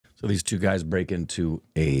So these two guys break into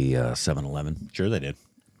a 7-Eleven. Sure they did.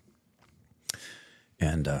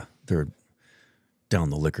 And they're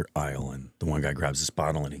down the liquor aisle, and the one guy grabs this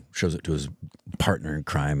bottle and he shows it to his partner in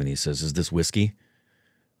crime, and he says, "Is this whiskey?"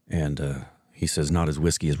 And he says, "Not as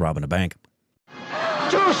whiskey as robbing a bank."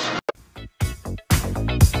 Juice!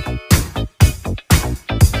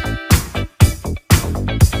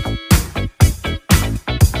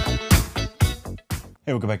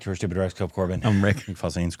 Hey, welcome back to our Stupid Rex Club, Corbin. I'm Rick. You can follow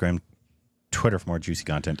us on Instagram, Twitter for more juicy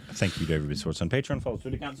content. Thank you to everybody who supports on Patreon. Follow us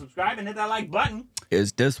on Twitter, subscribe, and hit that like button.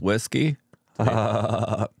 Is this whiskey?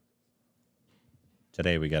 Today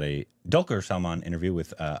we got a Dulquer Salmaan interview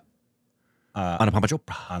with Anupama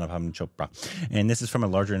Chopra. Anupama Chopra. And this is from a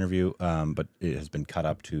larger interview, but it has been cut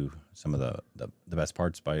up to some of the best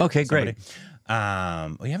parts by Okay, somebody.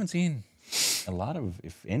 great. We haven't seen a lot of,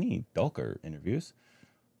 if any, Dulquer interviews.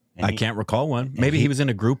 And I can't recall one. Maybe he was in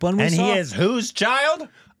a group one we And saw? he is whose child?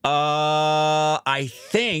 I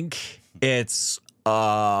think it's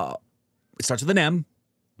it starts with an M.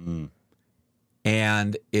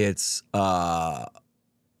 And it's I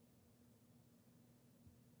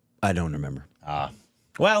don't remember.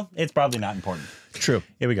 Well, it's probably not important. True.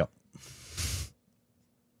 Here we go.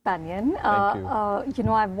 Banyan. You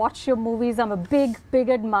know, I've watched your movies. I'm a big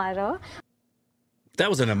admirer. That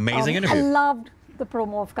was an amazing I interview. loved the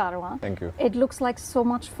promo of Caravan. Thank you. It looks like so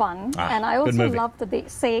much fun. And I good also movie. love that they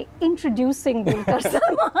say introducing Dulquer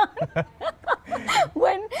Salmaan.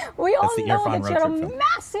 When we all the know Irfan that you're road a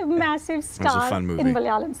trip film. massive star fun movie. in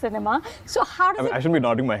Malayalam cinema. So how does I should be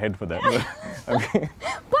nodding my head for that. But, okay.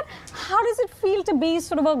 but how does it feel to be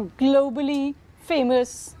sort of a globally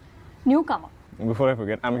famous newcomer? Before I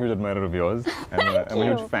forget, I'm a huge admirer of yours. I'm a you.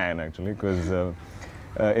 huge fan, actually, because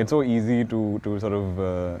it's so easy to sort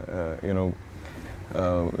of, you know,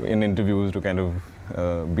 in interviews to kind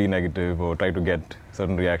of be negative or try to get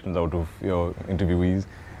certain reactions out of your interviewees.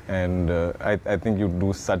 And I think you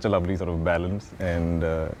do such a lovely sort of balance. And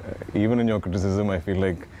even in your criticism, I feel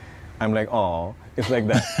like I'm like, oh, it's like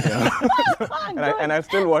that. You know? and I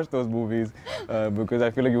still watch those movies because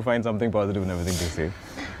I feel like you find something positive in everything they say.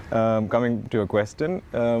 Coming to your question,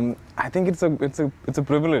 I think it's a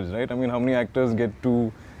privilege, right? I mean, how many actors get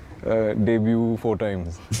to debut 4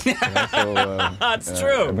 times? You know? So That's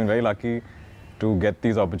true. I've been very lucky to get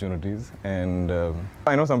these opportunities, and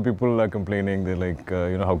I know some people are complaining. They're like,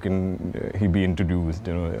 you know, how can he be introduced?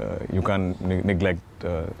 You know, you can't neglect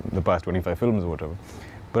the past 25 films or whatever.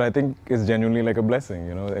 But I think it's genuinely like a blessing.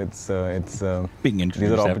 You know, it's Being these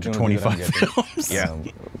introduced are after opportunities that I'm 25 getting. films. Yeah,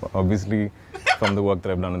 obviously from the work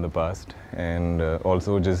that I've done in the past, and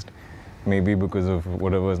also just maybe because of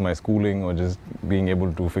whatever is my schooling or just being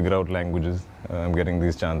able to figure out languages, I'm getting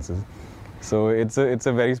these chances. So it's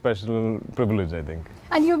a very special privilege, I think.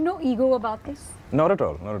 And you have no ego about this? Not at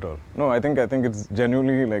all, not at all. No, I think it's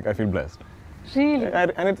genuinely like I feel blessed. Really?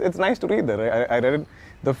 And it's nice to read that. I read it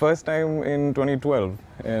the first time in 2012,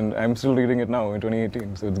 and I'm still reading it now in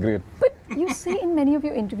 2018. So it's great. But you say in many of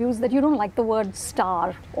your interviews that you don't like the word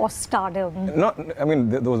star or stardom. Not, I mean,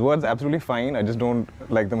 those words are absolutely fine. I just don't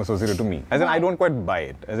like them associated to me. As in, I don't quite buy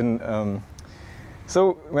it. As in,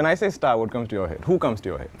 so when I say star, what comes to your head? Who comes to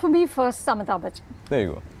your head? For me, first, Amitabh Bachchan. There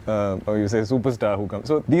you go. Or you say superstar, who comes?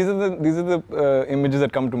 So these are the images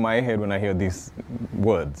that come to my head when I hear these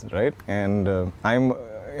words, right? And I'm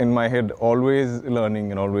in my head always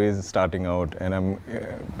learning and always starting out, and I'm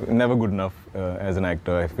never good enough as an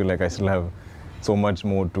actor. I feel like I still have so much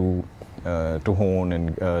more to hone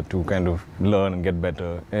and to kind of learn and get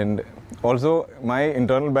better. And also, my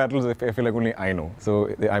internal battles, I feel like only I know.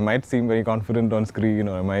 So I might seem very confident on screen,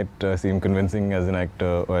 or I might seem convincing as an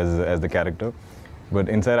actor or as the character. But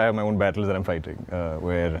inside, I have my own battles that I'm fighting,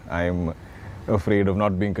 where I'm afraid of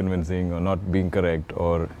not being convincing or not being correct.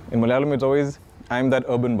 Or in Malayalam, it's always, I'm that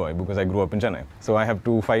urban boy because I grew up in Chennai. So I have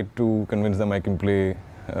to fight to convince them I can play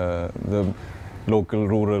the local,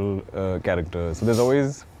 rural character. So there's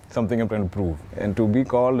always something I'm trying to prove. And to be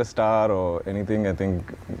called a star or anything, I think,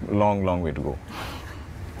 long way to go.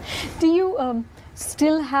 Do you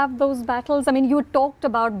still have those battles? I mean, you talked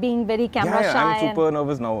about being very camera shy. I'm super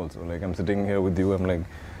nervous now also. Like, I'm sitting here with you, I'm like,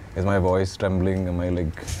 is my voice trembling? Am I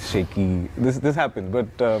like shaky? This happens,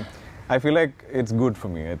 but I feel like it's good for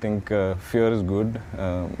me. I think fear is good.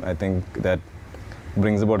 I think that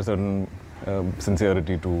brings about a certain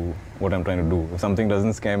sincerity to what I'm trying to do. If something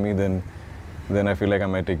doesn't scare me, then I feel like I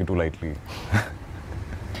might take it too lightly.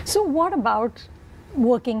 So what about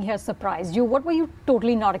working here surprised you? What were you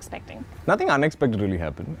totally not expecting? Nothing unexpected really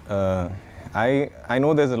happened. I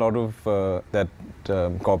know there's a lot of that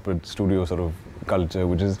corporate studio sort of culture,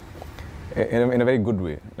 which is in a very good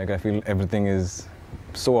way. Like, I feel everything is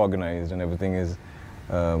so organized and everything is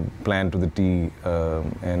planned to the T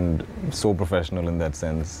and so professional in that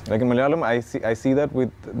sense. Like in Malayalam, I see that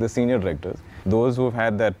with the senior directors, those who have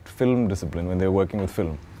had that film discipline when they're working with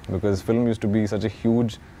film, because film used to be such a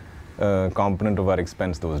huge component of our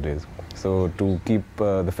expense those days. So to keep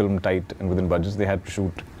the film tight and within budgets, they had to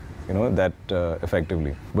shoot, that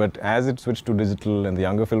effectively. But as it switched to digital, and the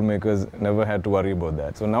younger filmmakers never had to worry about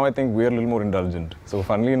that. So now I think we're a little more indulgent. So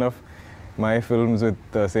funnily enough, my films with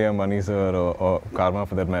say Mani sir or Karma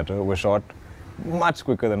for that matter were shot much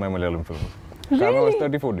quicker than my Malayalam films. Really? Karma was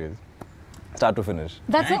 34 days. Start to finish.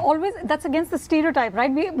 That's against the stereotype,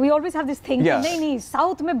 right? We always have this thing. Yeah. Nahi,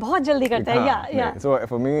 South mein bahut jaldi karte hai. Yeah. So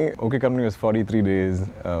for me, OK Company was 43 days.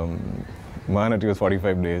 Mahanati was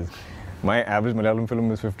 45 days. My average Malayalam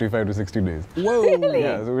film is 55 to 60 days. Whoa! Really?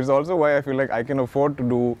 Yeah. So it's also why I feel like I can afford to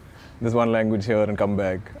do this one language here and come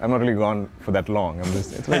back. I'm not really gone for that long.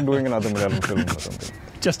 It's like doing another Malayalam film or something.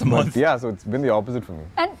 Just a month. Yeah. So it's been the opposite for me.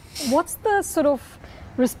 And what's the sort of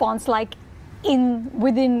response like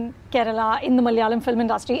within Kerala, in the Malayalam film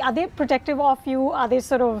industry? Are they protective of you? Are they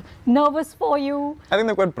sort of nervous for you? I think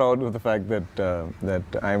they're quite proud of the fact that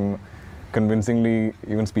I'm convincingly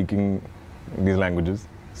even speaking these languages.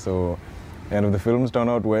 So, and if the films turn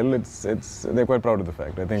out well, they're quite proud of the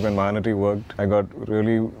fact. I think when Mahanati worked, I got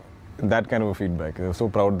really that kind of a feedback. They were so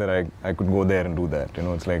proud that I could go there and do that.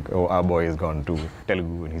 It's like, oh, our boy has gone to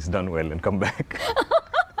Telugu and he's done well and come back.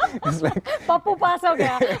 It's like Papu pass ho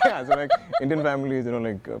gaya. Yeah, so like Indian families,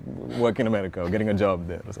 work in America or getting a job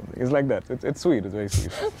there or something. It's like that. It's sweet. It's very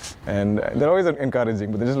sweet, and they're always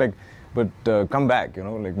encouraging. But they're just like, come back.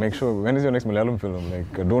 Like make sure, when is your next Malayalam film?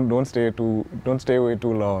 Like don't stay away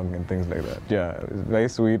too long and things like that. Yeah, it's very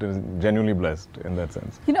sweet and genuinely blessed in that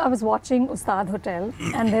sense. I was watching Ustad Hotel,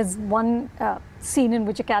 and there's one scene in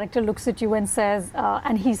which a character looks at you and says,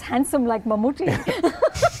 and he's handsome like Mammootty.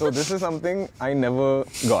 So this is something I never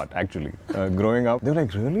got actually. Growing up, they were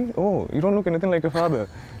like, really? Oh, you don't look anything like your father.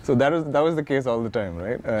 So that was the case all the time,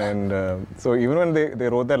 right? And so even when they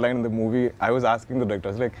wrote that line in the movie, I was asking the director,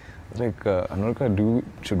 I was like, Anurka,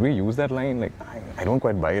 should we use that line? Like, I don't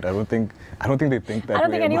quite buy it. I don't think they think that way. I don't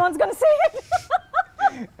think anyone's going to say it.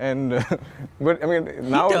 And but I mean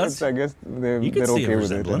now I guess they're okay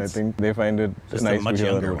with it, and I think they find it just nice a much to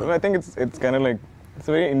hear. younger one. I think it's kind of like, it's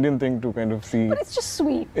a very Indian thing to kind of see. But it's just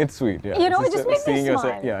sweet. It's sweet, yeah. It just makes me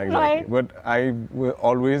smile. Yeah, exactly. Right? But I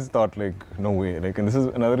always thought like, no way. Like, and this is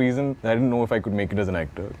another reason that I didn't know if I could make it as an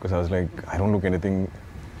actor, because I was like, I don't look anything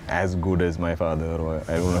as good as my father, or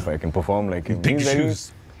I don't know if I can perform like him. Big He's very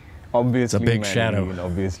shoes. Obviously, It's a big manly shadow. and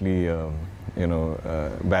obviously,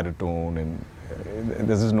 baritone, and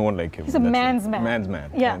there's just no one like him. He's a man's man. Man's man.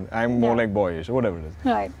 Yeah. And I'm more like boyish, or whatever it is.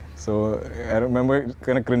 Right. So I remember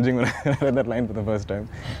kind of cringing when I read that line for the first time.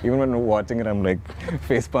 Even when watching it, I'm like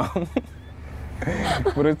facepalm.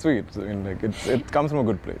 But it's sweet. So, it comes from a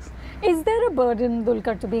good place. Is there a burden,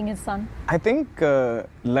 Dulquer, to being his son? I think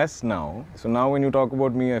less now. So now when you talk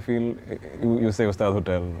about me, I feel you say Ustad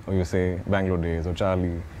Hotel, or you say Bangalore Days, or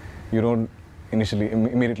Charlie. You don't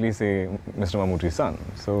immediately say Mr. Mammootty's son.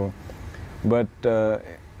 So, but the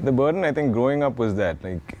burden, I think, growing up was that,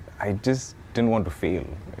 like, I just didn't want to fail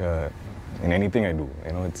in anything I do.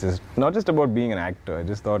 It's just not just about being an actor. I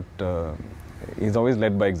just thought he's always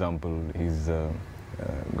led by example. He's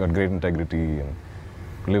got great integrity and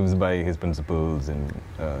lives by his principles, and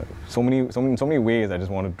so many ways. I just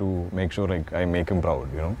wanted to make sure, like, I make him proud.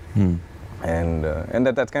 And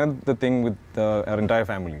that's kind of the thing with our entire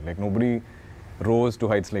family. Like, nobody rose to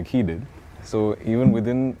heights like he did. So even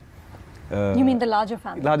within You mean the larger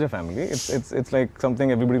family? Larger family. It's like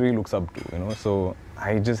something everybody really looks up to, So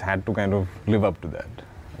I just had to kind of live up to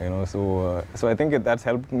that, So I think that's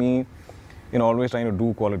helped me, always trying to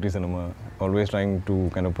do quality cinema, always trying to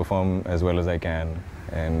kind of perform as well as I can,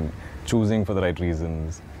 and choosing for the right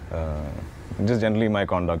reasons. Just generally my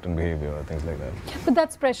conduct and behavior, things like that. But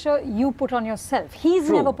that's pressure you put on yourself. He's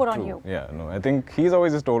never put on you. Yeah, no. I think he's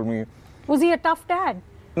always just told me. Was he a tough dad?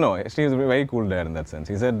 No, actually he's a very cool dad in that sense.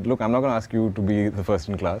 He said, look, I'm not going to ask you to be the first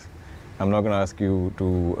in class. I'm not going to ask you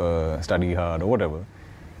to study hard or whatever.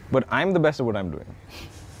 But I'm the best at what I'm doing.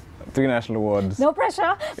 3 national awards. No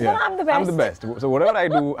pressure, but I'm the best. I'm the best. So whatever I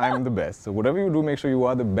do, I'm the best. So whatever you do, make sure you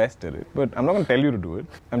are the best at it. But I'm not going to tell you to do it.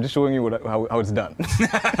 I'm just showing you how it's done.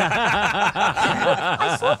 I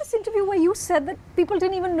saw this interview where you said that people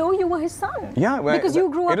didn't even know you were his son. Yeah. Well, because you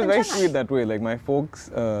grew up in It was very Chennai. sweet that way. Like, my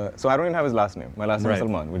folks, so I don't even have his last name. My last name is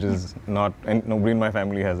Salmaan, which is not, and nobody in my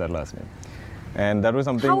family has that last name. And that was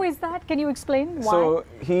something. How is that? Can you explain why? So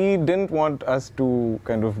he didn't want us to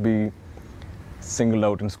kind of be singled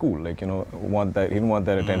out in school. Like, you know, he didn't want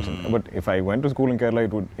that attention. But if I went to school in Kerala,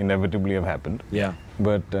 it would inevitably have happened. Yeah.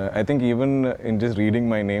 But I think even in just reading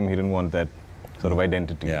my name, he didn't want that sort of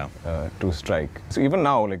identity to strike. So even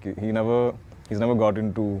now, like, he's never got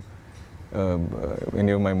into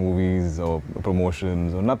any of my movies or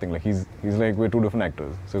promotions or nothing. Like, he's like, we're two different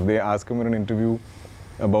actors. So if they ask him in an interview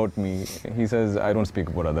about me, he says, I don't speak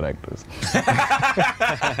about other actors.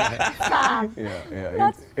 Fab.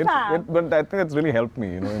 Yeah. But I think it's really helped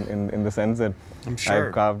me, you know, in the sense that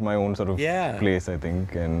I've carved my own sort of place, I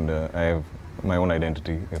think, and I have my own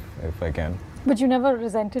identity, if I can. But you never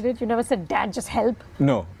resented it? You never said, Dad, just help?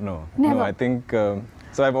 No. Never. No, I think, so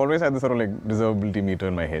I've always had this sort of like deservability meter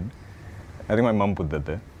in my head. I think my mom put that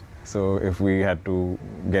there. So if we had to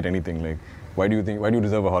get anything, like, why do you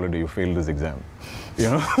deserve a holiday? You failed this exam, you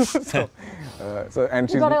know? And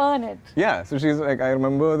she's... You gotta earn it. Yeah, so she's like, I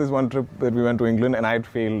remember this one trip that we went to England and I had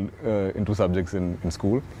failed in 2 subjects in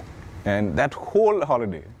school. And that whole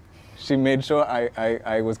holiday, she made sure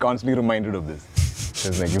I was constantly reminded of this. She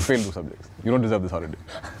was like, you failed 2 subjects. You don't deserve this holiday.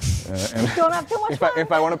 And You don't have too much fun.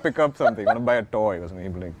 if I want to pick up something, I want to buy a toy or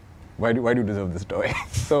something, like, why do you deserve this toy?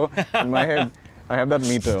 So in my head, I have that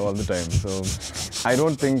meter all the time. So I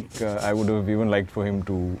don't think I would have even liked for him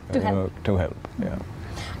to help. Yeah.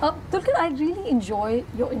 Dulquer, I really enjoy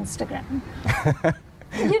your Instagram.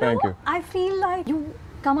 You know, Thank you. I feel like you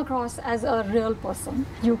come across as a real person.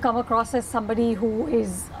 You come across as somebody who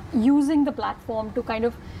is using the platform to kind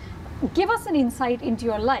of give us an insight into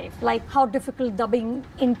your life, like how difficult dubbing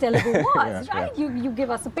in Telugu was, right? Yeah. You give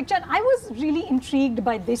us a picture. And I was really intrigued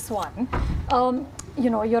by this one. You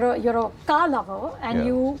know, you're a car lover, and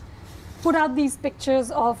you put out these pictures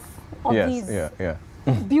of these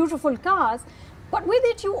beautiful cars. But with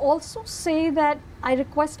it, you also say that I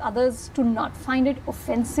request others to not find it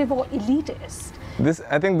offensive or elitist.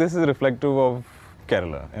 I think this is reflective of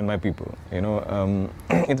Kerala and my people. You know,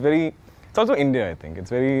 it's also India, I think.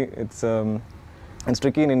 It's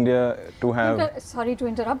tricky in India to have... Sorry to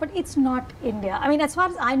interrupt, but it's not India. I mean, as far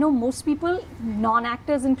as I know, most people,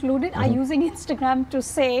 non-actors included, are using Instagram to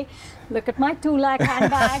say, look at my 2 lakh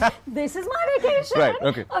handbag, this is my vacation. Right,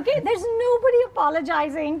 okay. Okay, there's nobody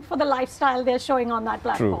apologizing for the lifestyle they're showing on that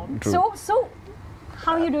platform. True. So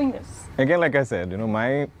how are you doing this? Again, like I said, you know,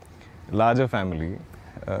 my larger family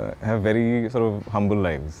have very sort of humble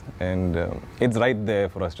lives, and it's right there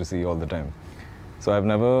for us to see all the time. So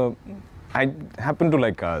I happen to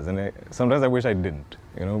like cars, and sometimes I wish I didn't.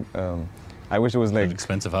 You know, I wish it was like an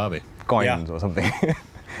expensive hobby, coins or something.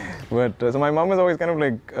 But so my mom has always kind of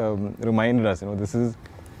like reminded us, you know, this is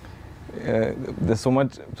there's so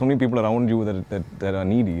many people around you that are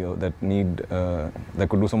needy, or that need that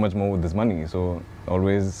could do so much more with this money. So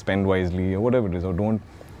always spend wisely, or whatever it is, or don't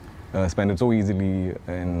spend it so easily.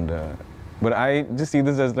 And but I just see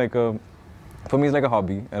this as like for me, it's like a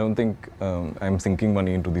hobby. I don't think I'm sinking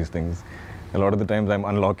money into these things. A lot of the times I'm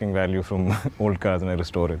unlocking value from old cars and I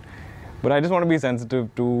restore it. But I just want to be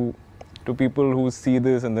sensitive to people who see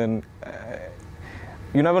this, and then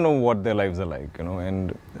you never know what their lives are like, you know,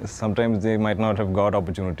 and sometimes they might not have got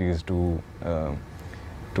opportunities to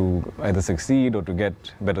either succeed or to get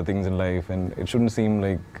better things in life, and it shouldn't seem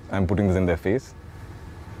like I'm putting this in their face.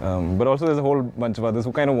 But also there's a whole bunch of others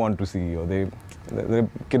who kind of want to see, or they're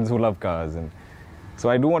kids who love cars, and so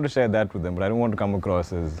I do want to share that with them, but I don't want to come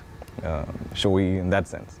across as showy in that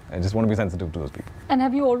sense. I just want to be sensitive to those people. And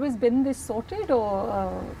have you always been this sorted,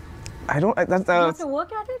 or I don't. you have to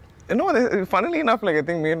work at it? No, funnily enough, like I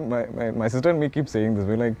think me and my sister and me keep saying this.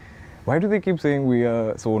 We're like, why do they keep saying we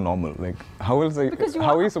are so normal? Like, how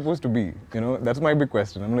are we supposed to be? You know, that's my big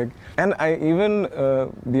question. I'm like, and even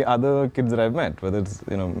the other kids that I've met, whether it's,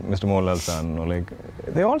 you know, Mr. Mohanlal's son, or like,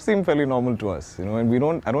 they all seem fairly normal to us, you know,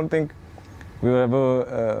 and I don't think we were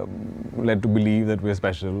ever led to believe that we're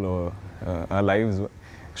special, or our lives.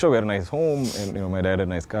 Sure, we had a nice home, and, you know, my dad had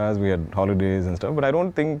nice cars, we had holidays and stuff, but I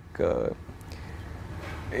don't think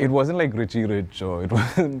it wasn't like Richie Rich, or it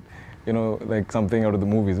wasn't, you know, like something out of the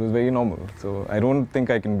movies. It was very normal. So I don't think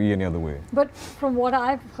I can be any other way. But from what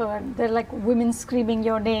I've heard, they're like women screaming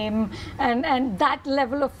your name, and that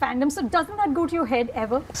level of fandom. So doesn't that go to your head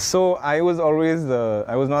ever? So I was always,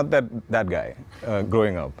 I was not that guy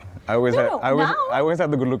growing up. I always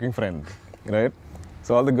had the good-looking friend, right?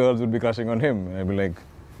 So all the girls would be crushing on him, and I'd be like,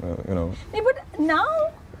 you know. Yeah, but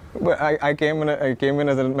now. But I came in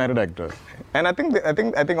as a married actor, and I think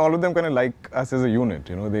all of them kind of like us as a unit.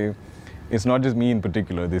 You know, it's not just me in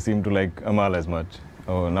particular. They seem to like Amal as much,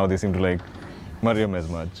 or now they seem to like Mariam as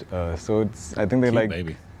much. So I think they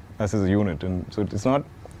like us as a unit, and so it's not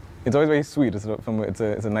it's always very sweet.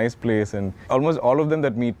 It's a nice place, and almost all of them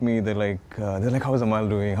that meet me, they're like, how's Amal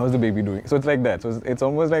doing? How's the baby doing? So it's like that. So it's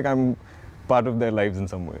almost like I'm part of their lives in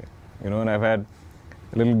some way, you know. And I've had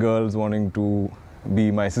little girls wanting to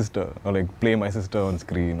be my sister or like play my sister on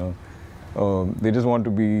screen, or they just want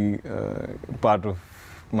to be part of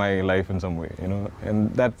my life in some way, you know.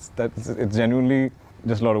 And it's genuinely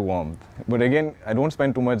just a lot of warmth. But again, I don't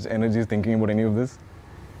spend too much energy thinking about any of this,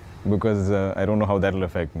 because I don't know how that'll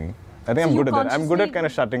affect me. I think So I'm you good at that. I'm good at consciously- kind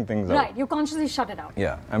of shutting things out. Right, you consciously shut it out.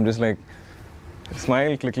 Yeah, I'm just like,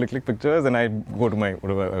 smile, click, click, click pictures, and I go to my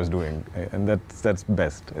whatever I was doing. And that's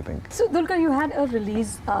best, I think. So Dulquer, you had a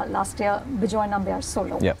release last year, Bijoy Nambiar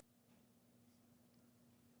Solo. Yeah.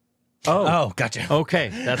 Oh, gotcha. Okay,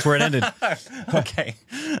 that's where it ended. Okay.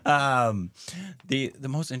 The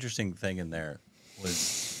most interesting thing in there was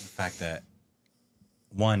the fact that,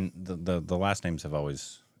 one, the last names have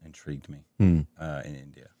always intrigued me in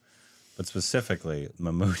India. But specifically,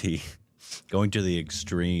 Mammootty going to the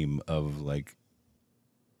extreme of, like,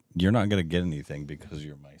 you're not going to get anything because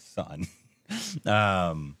you're my son.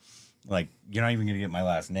 Like, you're not even going to get my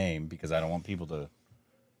last name because I don't want people to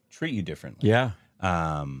treat you differently. Yeah.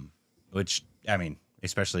 Which, I mean,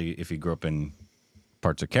 especially if you grew up in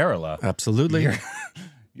parts of Kerala. Absolutely.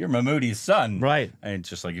 You're Mammootty's son. Right. And it's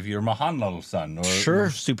just like if you're Mohanlal's son or Sure.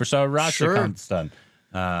 Superstar Rashid Khan's Sure. son.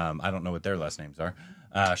 I don't know what their last names are.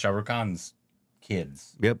 Shah Rukh Khan's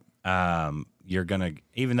kids. Yep. You're going to,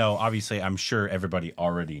 even though obviously I'm sure everybody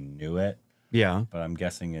already knew it, Yeah. but I'm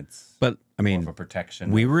guessing it's But I more mean, of a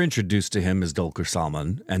protection. we were introduced to him as Dulquer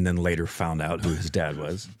Salmaan, and then later found out who his dad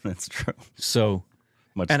was. That's true. So,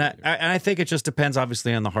 Much and later. I think it just depends,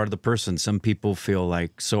 obviously, on the heart of the person. Some people feel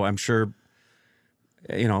like, so I'm sure,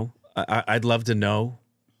 you know, I'd love to know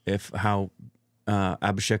how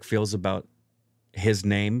Abhishek feels about his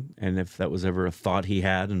name, and if that was ever a thought he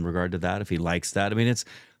had in regard to that, if he likes that. I mean, it's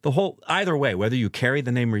the whole, either way, whether you carry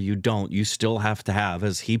the name or you don't, you still have to have,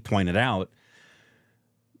 as he pointed out,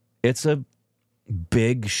 it's a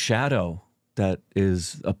big shadow that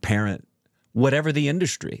is apparent, whatever the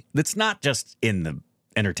industry. It's not just in the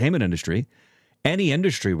entertainment industry. Any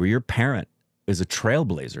industry where your parent is a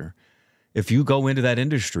trailblazer, if you go into that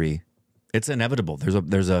industry, it's inevitable.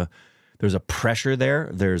 There's a pressure there.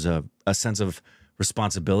 There's a sense of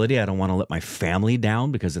responsibility. I don't want to let my family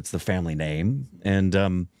down because it's the family name.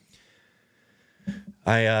 And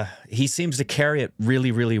he seems to carry it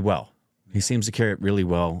really, really well. He seems to carry it really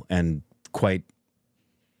well and quite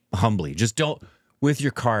humbly. Just don't, with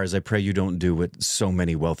your cars, I pray you don't do what so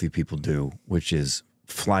many wealthy people do, which is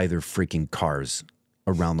fly their freaking cars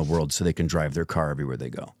around the world so they can drive their car everywhere they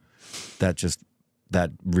go.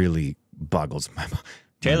 That really boggles my mind.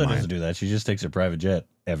 Taylor doesn't do that. She just takes her private jet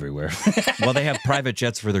everywhere. Well, they have private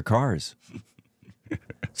jets for their cars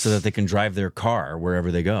so that they can drive their car wherever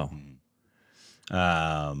they go.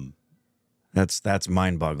 That's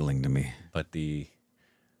mind-boggling to me. But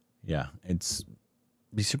it's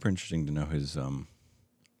be super interesting to know his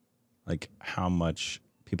like how much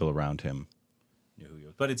people around him knew who he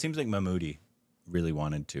was. But it seems like Mammootty really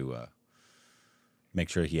wanted to make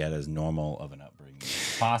sure he had as normal of an upbringing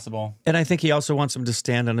as possible. And I think he also wants him to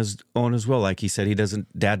stand on his own as well. Like he said,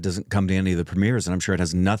 Dad doesn't come to any of the premieres, and I'm sure it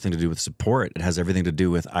has nothing to do with support. It has everything to do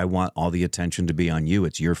with, I want all the attention to be on you.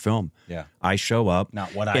 It's your film. Yeah. I show up.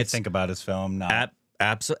 Not what I think about his film. Not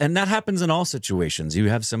Absolutely. And that happens in all situations. You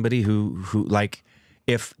have somebody who like,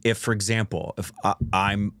 if for example, if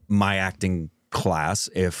I'm my acting class,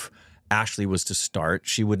 if Ashley was to start,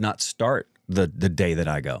 she would not start the day that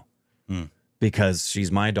I go. Because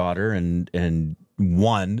she's my daughter, and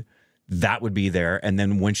one, that would be there. And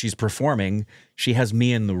then when she's performing, she has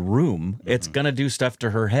me in the room. It's going to do stuff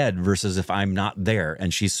to her head versus if I'm not there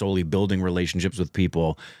and she's solely building relationships with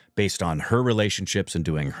people based on her relationships and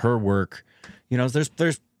doing her work. You know,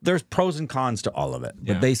 there's pros and cons to all of it,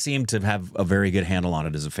 but they seem to have a very good handle on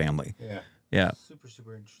it as a family. Yeah.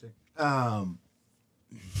 super interesting.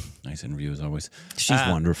 Nice interview as always. She's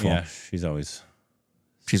wonderful. Yeah,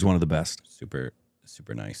 she's one of the best.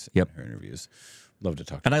 super nice Yep. in her interviews. Love to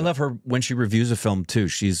talk to And her. I love her when she reviews a film too.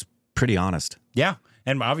 She's pretty honest. Yeah,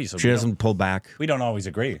 and obviously She doesn't pull back. we don't always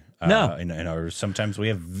agree. No. in our sometimes we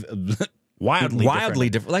have wildly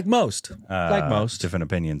different, like most. different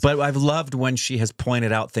opinions. But I've loved when she has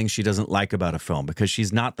pointed out things she doesn't like about a film, because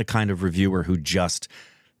she's not the kind of reviewer who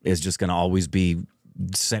is just going to always be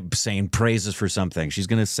saying praises for something. She's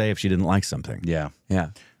going to say if she didn't like something. yeah, Yeah.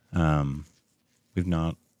 we've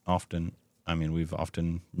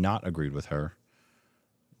often not agreed with her.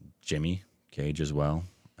 Jimmy Cage as well.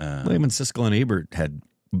 Even Siskel and Ebert had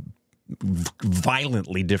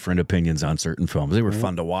violently different opinions on certain films. They were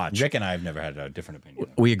fun to watch. Rick and I have never had a different opinion.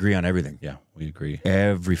 We agree on everything. Yeah, we agree.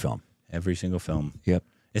 Every film. Every single film. Yep.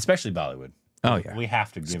 Especially Bollywood. Oh, yeah. We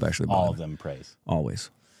have to give Especially all Bollywood. of them praise. Always.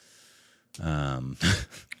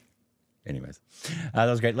 Anyways, that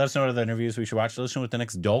was great. Let us know what other interviews we should watch. Let us know what the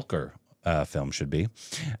next Dulquer film should be.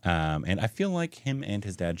 And I feel like him and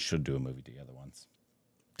his dad should do a movie together once.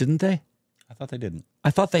 Didn't they? I thought they didn't.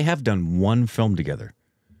 I thought they have done one film together.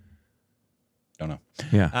 Don't know.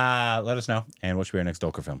 Yeah. Let us know. And what should be our next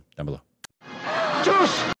Dulquer film down below.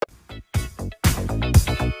 Juice!